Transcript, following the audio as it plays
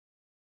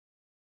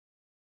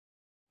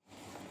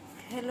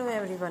Hello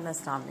everyone,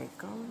 Assalamu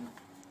alaikum.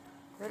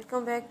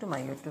 Welcome back to my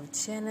YouTube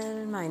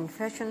channel, Mind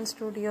Fashion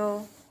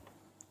Studio.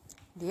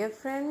 Dear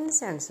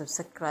friends and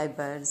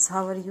subscribers,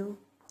 how are you?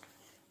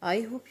 I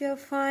hope you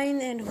are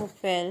fine and hope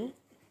well.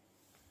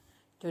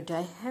 Today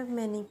I have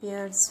many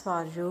pairs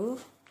for you.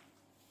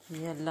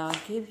 May Allah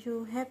give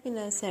you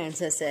happiness and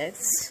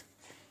success.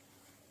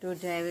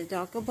 Today I will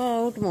talk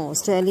about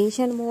most stylish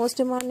and most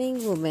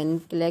demanding women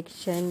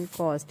collection,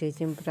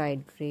 costage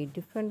embroidery,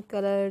 different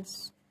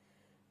colors,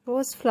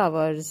 rose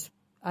flowers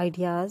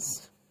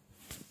ideas.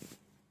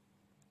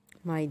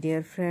 My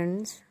dear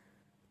friends,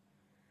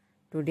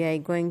 today I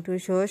am going to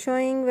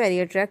showing very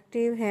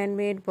attractive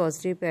handmade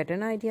positive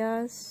pattern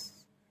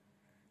ideas.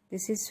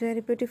 This is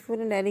very beautiful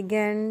and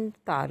elegant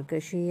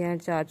tarkashi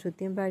and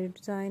charchuti embroidery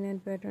design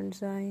and pattern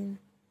design.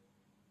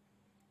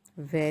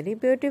 Very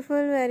beautiful,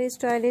 very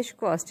stylish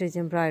costage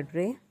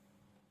embroidery.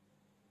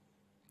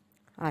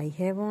 I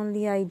have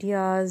only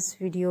ideas,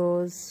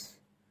 videos.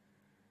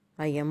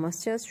 I am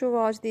must just to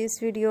watch this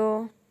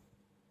video.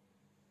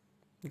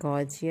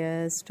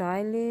 Gorgeous,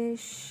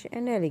 stylish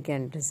and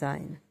elegant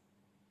design.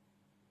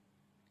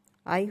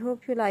 I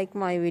hope you like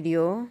my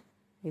video.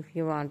 If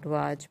you want to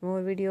watch more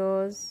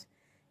videos,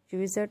 you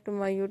visit to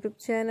my YouTube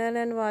channel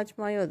and watch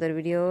my other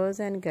videos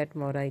and get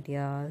more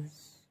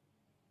ideas.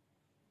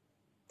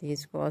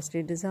 These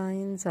costly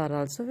designs are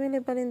also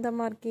available in the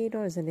market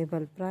or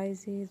reasonable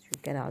prices. You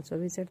can also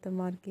visit the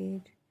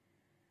market.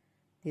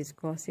 These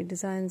costly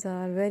designs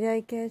are very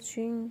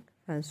eye-catching,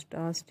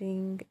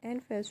 fantastic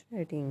and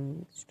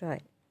fascinating style.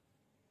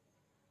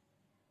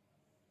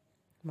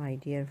 My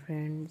dear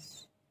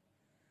friends,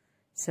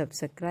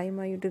 subscribe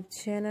my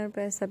YouTube channel,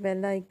 press the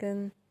bell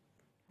icon.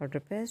 After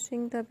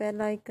pressing the bell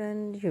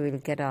icon, you will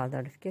get all the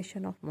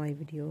notification of my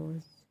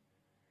videos.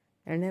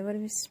 And never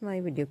miss my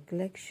video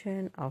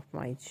collection of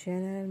my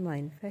channel,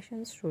 Mind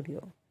Fashion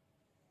Studio.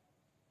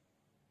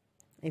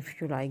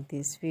 If you like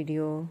this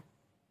video,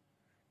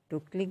 to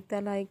click the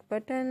like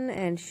button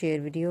and share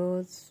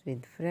videos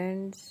with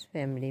friends,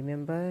 family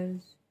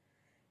members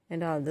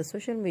and all the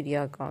social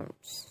media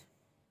accounts.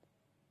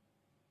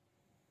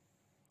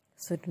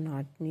 So do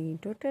not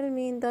need to tell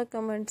me in the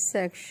comment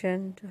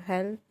section to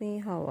help me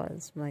how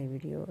was my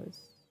videos.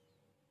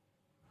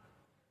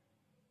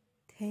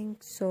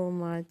 Thanks so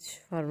much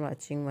for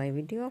watching my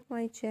video of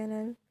my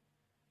channel.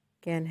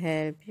 Can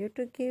help you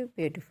to give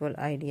beautiful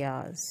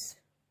ideas.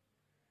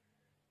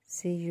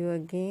 See you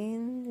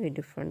again with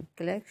different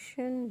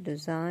collection,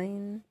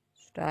 design,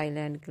 style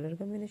and color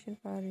combination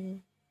for you.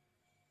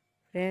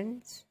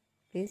 Friends,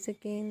 please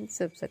again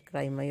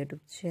subscribe my YouTube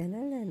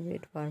channel and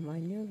wait for my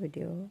new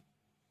video.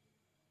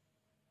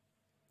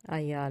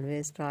 I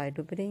always try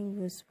to bring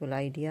useful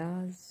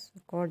ideas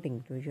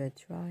according to your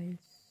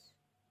choice.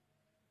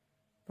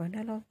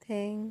 Bundle of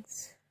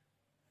thanks.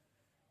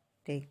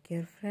 Take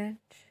care, friend.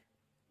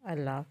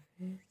 Allah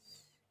Hafiz.